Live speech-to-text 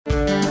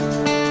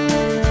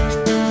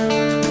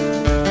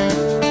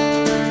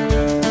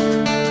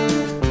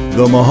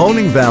the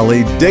Mahoning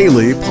Valley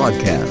Daily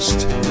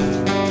Podcast.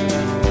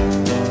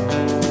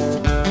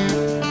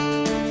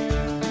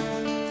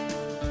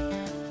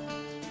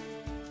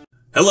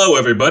 Hello,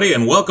 everybody,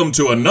 and welcome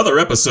to another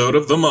episode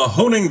of the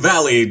Mahoning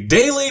Valley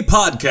Daily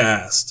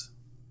Podcast.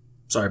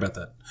 Sorry about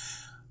that.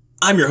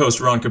 I'm your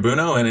host, Ron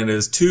Cabuno, and it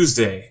is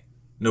Tuesday,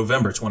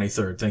 November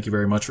 23rd. Thank you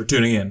very much for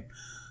tuning in.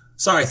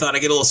 Sorry, I thought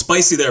I'd get a little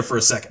spicy there for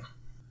a second.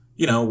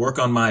 You know, work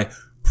on my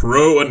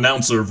pro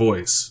announcer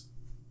voice.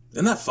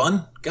 Isn't that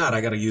fun? God,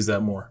 I gotta use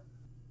that more.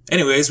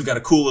 Anyways, we got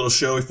a cool little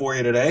show for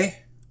you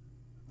today.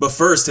 But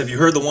first, have you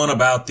heard the one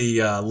about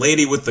the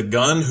lady with the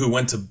gun who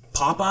went to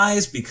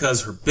Popeyes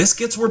because her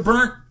biscuits were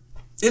burnt?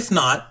 If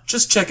not,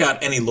 just check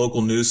out any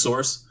local news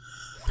source.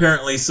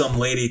 Apparently, some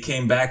lady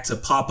came back to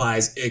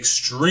Popeyes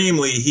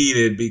extremely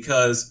heated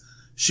because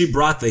she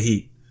brought the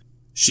heat.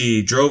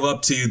 She drove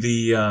up to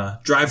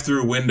the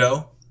drive-through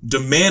window,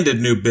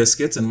 demanded new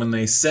biscuits, and when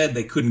they said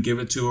they couldn't give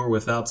it to her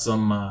without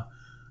some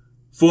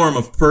form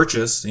of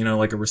purchase, you know,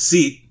 like a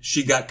receipt,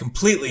 she got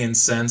completely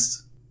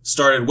incensed,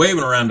 started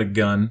waving around a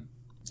gun,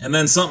 and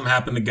then something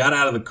happened. Got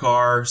out of the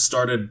car,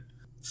 started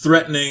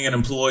threatening an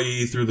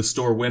employee through the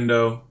store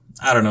window.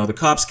 I don't know. The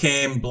cops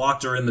came,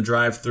 blocked her in the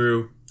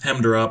drive-thru,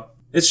 hemmed her up.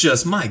 It's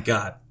just, my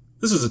God,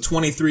 this was a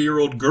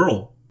 23-year-old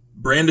girl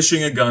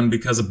brandishing a gun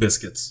because of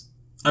biscuits.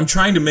 I'm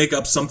trying to make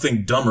up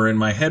something dumber in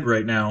my head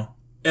right now,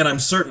 and I'm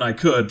certain I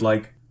could,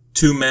 like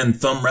two men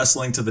thumb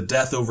wrestling to the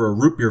death over a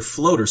root beer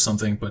float or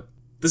something, but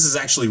this is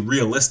actually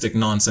realistic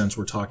nonsense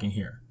we're talking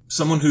here.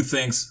 Someone who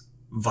thinks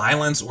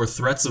violence or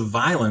threats of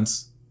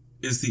violence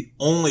is the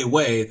only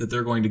way that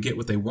they're going to get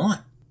what they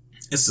want.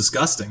 It's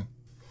disgusting.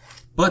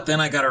 But then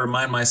I gotta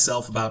remind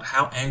myself about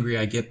how angry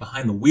I get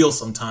behind the wheel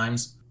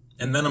sometimes,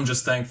 and then I'm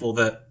just thankful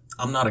that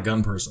I'm not a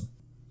gun person.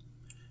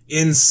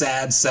 In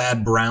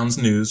sad Browns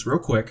news, real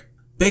quick,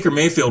 Baker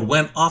Mayfield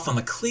went off on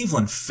the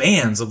Cleveland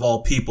fans of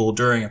all people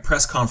during a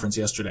press conference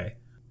yesterday,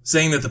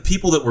 saying that the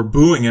people that were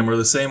booing him are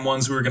the same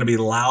ones who are going to be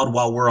loud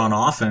while we're on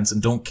offense and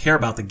don't care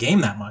about the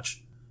game that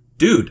much.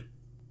 Dude,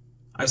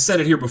 I've said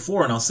it here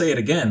before and I'll say it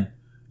again.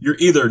 You're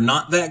either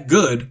not that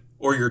good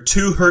or you're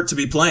too hurt to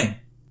be playing.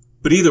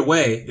 But either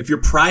way, if your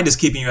pride is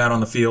keeping you out on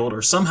the field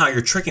or somehow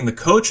you're tricking the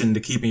coach into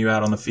keeping you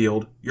out on the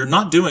field, you're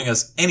not doing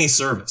us any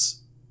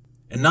service.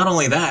 And not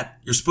only that,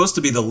 you're supposed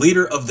to be the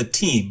leader of the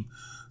team.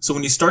 So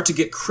when you start to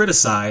get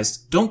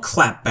criticized, don't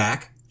clap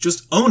back.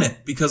 Just own it,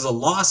 because a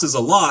loss is a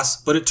loss,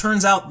 but it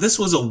turns out this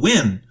was a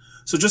win.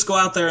 So just go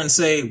out there and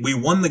say, we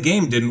won the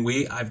game, didn't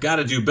we? I've got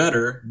to do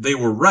better. They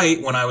were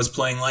right when I was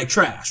playing like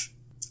trash.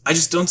 I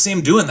just don't see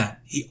him doing that.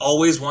 He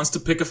always wants to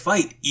pick a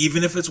fight,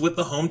 even if it's with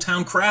the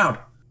hometown crowd.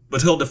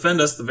 But he'll defend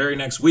us the very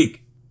next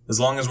week, as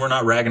long as we're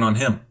not ragging on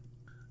him.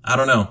 I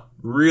don't know.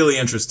 Really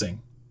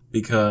interesting,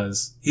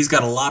 because he's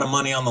got a lot of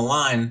money on the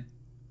line,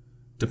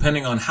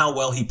 depending on how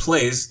well he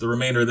plays the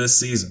remainder of this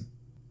season.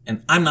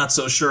 And I'm not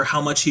so sure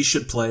how much he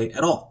should play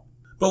at all.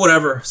 But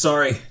whatever,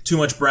 sorry, too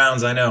much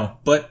Browns, I know.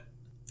 But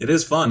it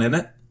is fun, isn't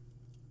it?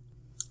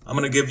 I'm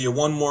going to give you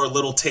one more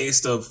little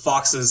taste of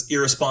Fox's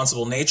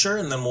irresponsible nature,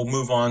 and then we'll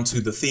move on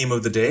to the theme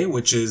of the day,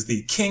 which is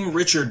the King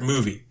Richard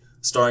movie,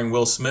 starring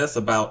Will Smith,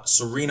 about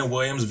Serena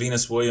Williams,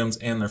 Venus Williams,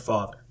 and their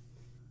father.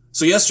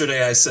 So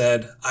yesterday I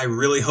said, I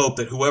really hope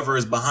that whoever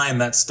is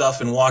behind that stuff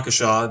in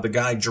Waukesha, the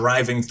guy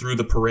driving through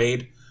the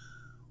parade,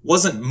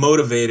 wasn't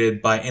motivated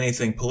by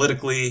anything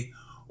politically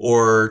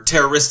or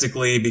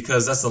terroristically,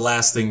 because that's the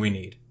last thing we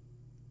need.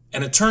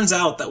 And it turns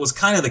out that was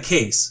kind of the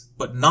case,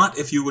 but not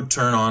if you would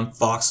turn on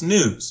Fox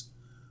News.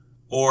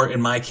 Or,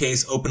 in my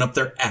case, open up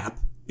their app,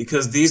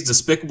 because these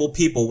despicable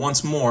people,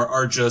 once more,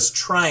 are just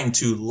trying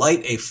to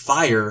light a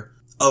fire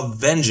of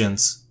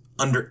vengeance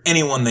under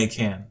anyone they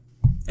can.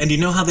 And you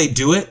know how they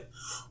do it?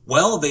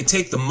 Well, they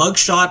take the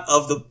mugshot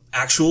of the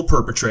actual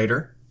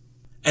perpetrator,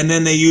 and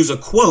then they use a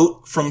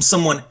quote from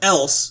someone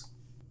else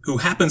who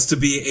happens to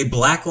be a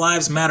Black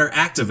Lives Matter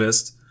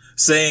activist,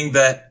 saying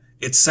that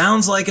it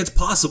sounds like it's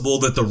possible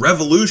that the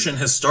revolution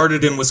has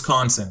started in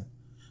Wisconsin.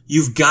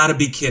 You've got to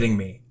be kidding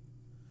me.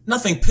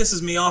 Nothing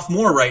pisses me off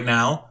more right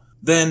now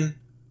than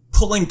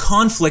pulling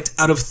conflict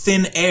out of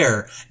thin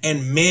air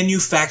and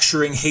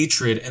manufacturing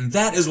hatred, and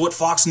that is what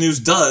Fox News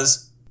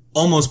does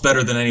almost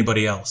better than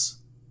anybody else.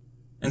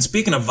 And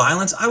speaking of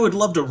violence, I would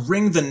love to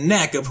wring the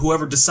neck of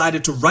whoever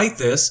decided to write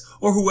this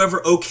or whoever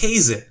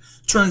okays it.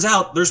 Turns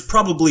out there's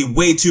probably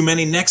way too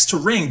many necks to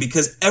wring,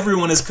 because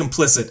everyone is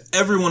complicit,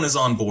 everyone is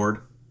on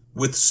board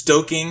with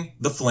stoking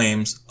the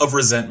flames of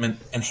resentment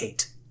and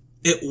hate.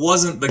 It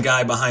wasn't the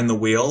guy behind the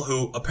wheel,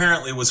 who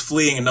apparently was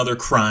fleeing another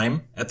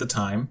crime at the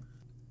time,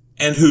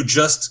 and who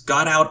just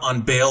got out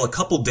on bail a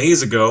couple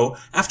days ago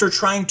after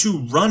trying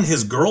to run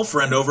his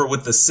girlfriend over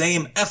with the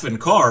same effing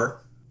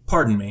car.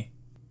 Pardon me.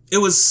 It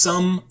was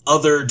some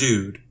other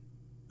dude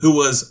who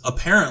was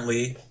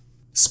apparently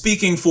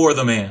speaking for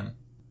the man.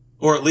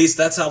 Or at least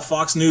that's how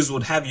Fox News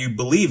would have you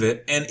believe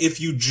it, and if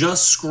you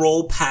just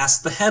scroll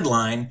past the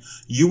headline,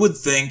 you would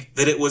think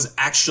that it was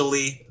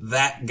actually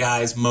that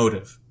guy's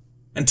motive.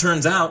 And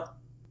turns out,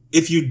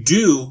 if you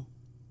do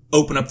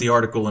open up the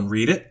article and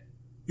read it,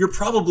 you're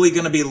probably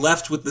going to be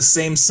left with the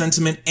same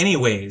sentiment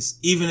anyways,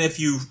 even if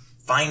you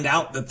find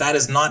out that that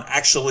is not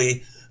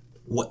actually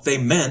what they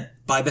meant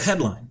by the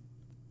headline.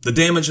 The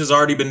damage has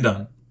already been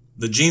done.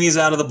 The genie's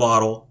out of the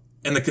bottle,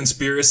 and the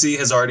conspiracy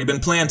has already been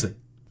planted.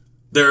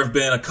 There have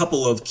been a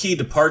couple of key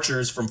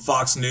departures from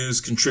Fox News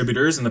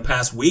contributors in the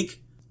past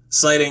week,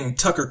 citing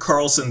Tucker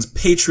Carlson's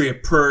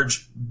Patriot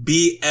Purge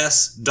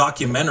BS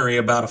documentary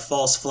about a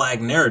false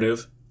flag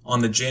narrative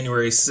on the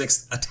January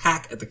 6th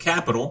attack at the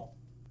Capitol,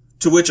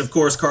 to which, of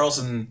course,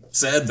 Carlson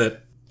said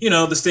that,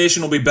 the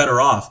station will be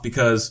better off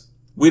because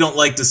we don't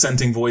like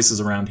dissenting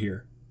voices around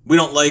here. We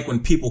don't like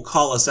when people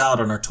call us out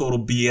on our total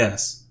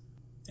BS.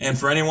 And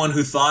for anyone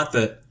who thought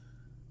that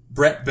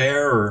Bret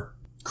Baier or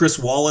Chris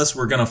Wallace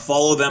were going to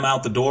follow them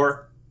out the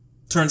door,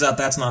 turns out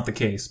that's not the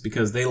case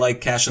because they like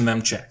cashing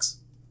them checks.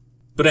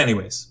 But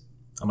anyways,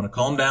 I'm going to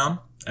calm down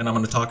and I'm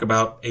going to talk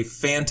about a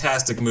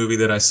fantastic movie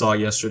that I saw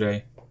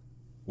yesterday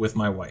with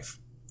my wife.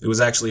 It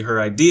was actually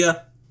her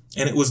idea,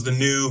 and it was the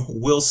new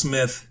Will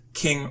Smith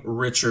King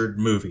Richard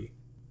movie.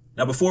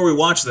 Now, before we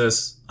watch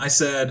this, I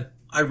said,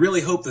 I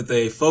really hope that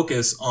they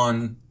focus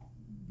on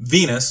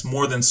Venus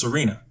more than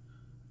Serena.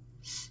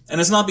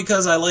 And it's not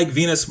because I like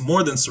Venus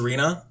more than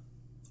Serena,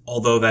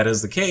 although that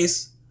is the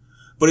case,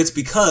 but it's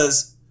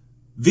because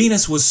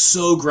Venus was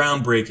so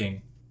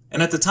groundbreaking.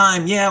 And at the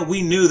time,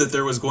 we knew that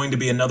there was going to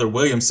be another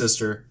Williams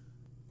sister,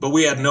 but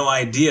we had no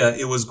idea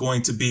it was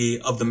going to be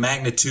of the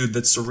magnitude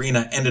that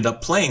Serena ended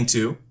up playing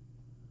to.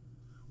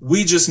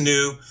 We just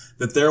knew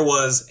that there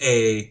was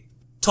a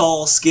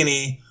tall,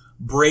 skinny,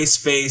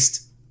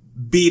 brace-faced,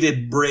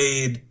 beaded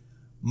braid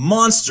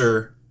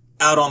monster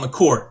out on the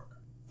court.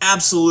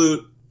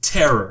 Absolute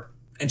terror.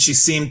 And she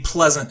seemed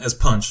pleasant as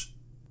punch.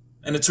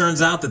 And it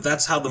turns out that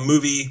that's how the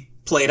movie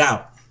played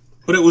out.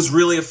 But it was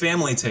really a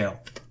family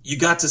tale. You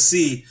got to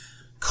see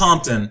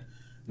Compton.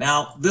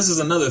 Now, this is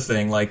another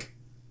thing,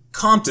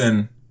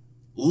 Compton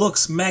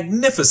looks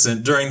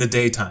magnificent during the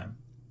daytime.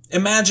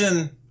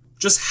 Imagine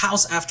just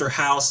house after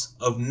house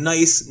of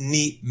nice,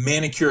 neat,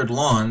 manicured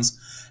lawns,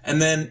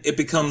 and then it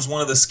becomes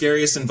one of the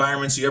scariest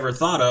environments you ever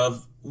thought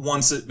of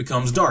once it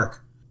becomes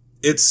dark.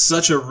 It's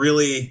such a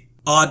really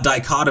odd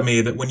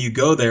dichotomy that when you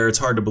go there, it's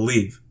hard to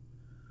believe.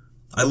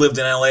 I lived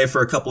in LA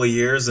for a couple of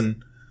years,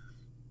 and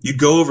you'd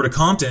go over to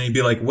Compton and you'd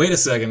be like, wait a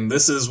second,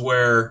 this is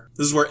where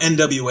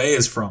NWA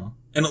is from.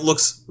 And it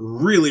looks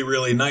really,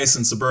 really nice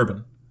and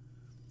suburban.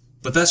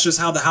 But that's just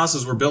how the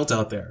houses were built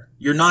out there.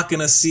 You're not going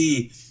to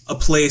see a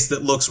place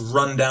that looks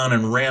run down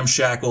and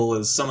ramshackle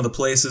as some of the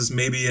places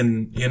maybe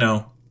in,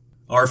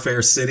 our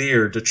fair city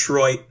or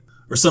Detroit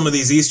or some of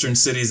these eastern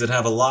cities that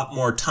have a lot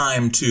more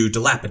time to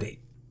dilapidate.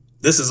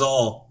 This is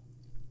all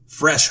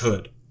fresh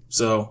hood.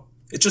 So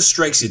it just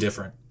strikes you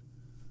different.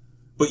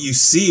 But you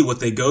see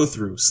what they go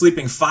through,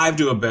 sleeping 5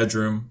 to a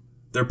bedroom,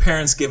 their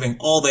parents giving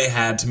all they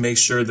had to make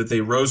sure that they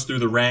rose through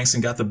the ranks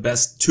and got the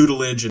best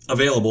tutelage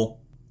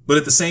available. But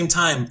at the same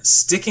time,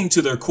 sticking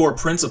to their core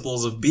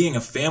principles of being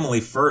a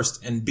family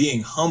first and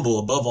being humble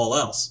above all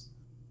else.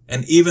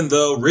 And even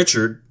though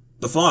Richard,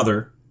 the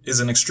father, is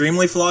an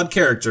extremely flawed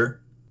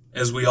character,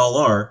 as we all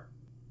are,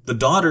 the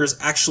daughters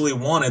actually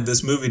wanted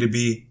this movie to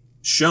be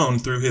shown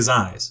through his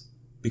eyes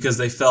because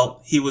they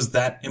felt he was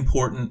that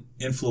important,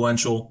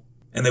 influential,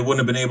 and they wouldn't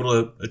have been able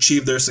to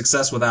achieve their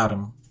success without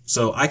him.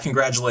 So I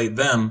congratulate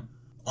them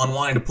on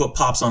wanting to put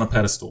Pops on a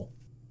pedestal.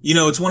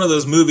 It's one of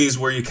those movies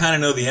where you kind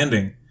of know the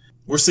ending.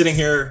 We're sitting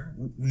here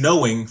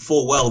knowing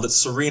full well that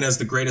Serena is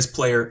the greatest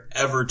player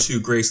ever to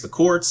grace the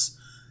courts,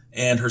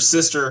 and her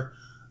sister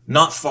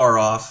not far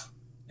off,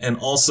 and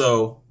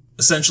also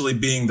essentially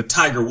being the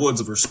Tiger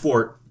Woods of her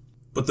sport.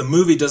 But the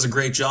movie does a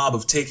great job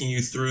of taking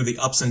you through the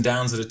ups and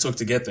downs that it took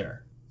to get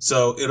there.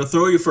 So it'll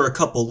throw you for a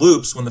couple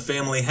loops when the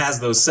family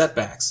has those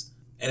setbacks,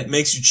 and it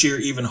makes you cheer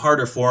even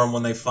harder for them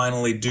when they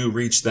finally do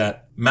reach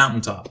that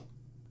mountaintop.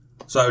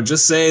 So I would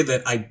just say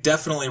that I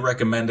definitely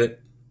recommend it.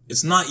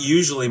 It's not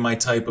usually my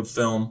type of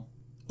film,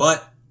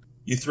 but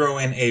you throw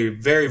in a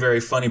very, very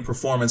funny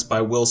performance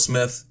by Will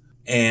Smith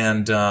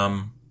and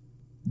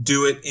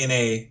do it in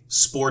a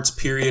sports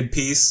period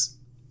piece,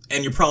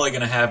 and you're probably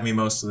going to have me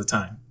most of the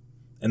time.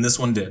 And this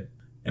one did.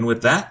 And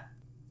with that,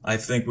 I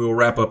think we will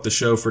wrap up the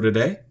show for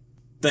today.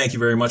 Thank you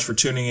very much for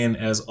tuning in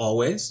as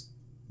always.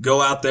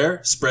 Go out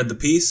there, spread the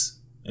peace,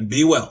 and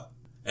be well.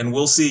 And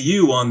we'll see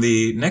you on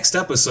the next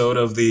episode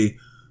of the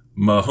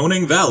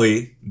Mahoning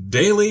Valley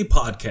Daily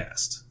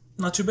Podcast.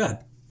 Not too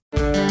bad.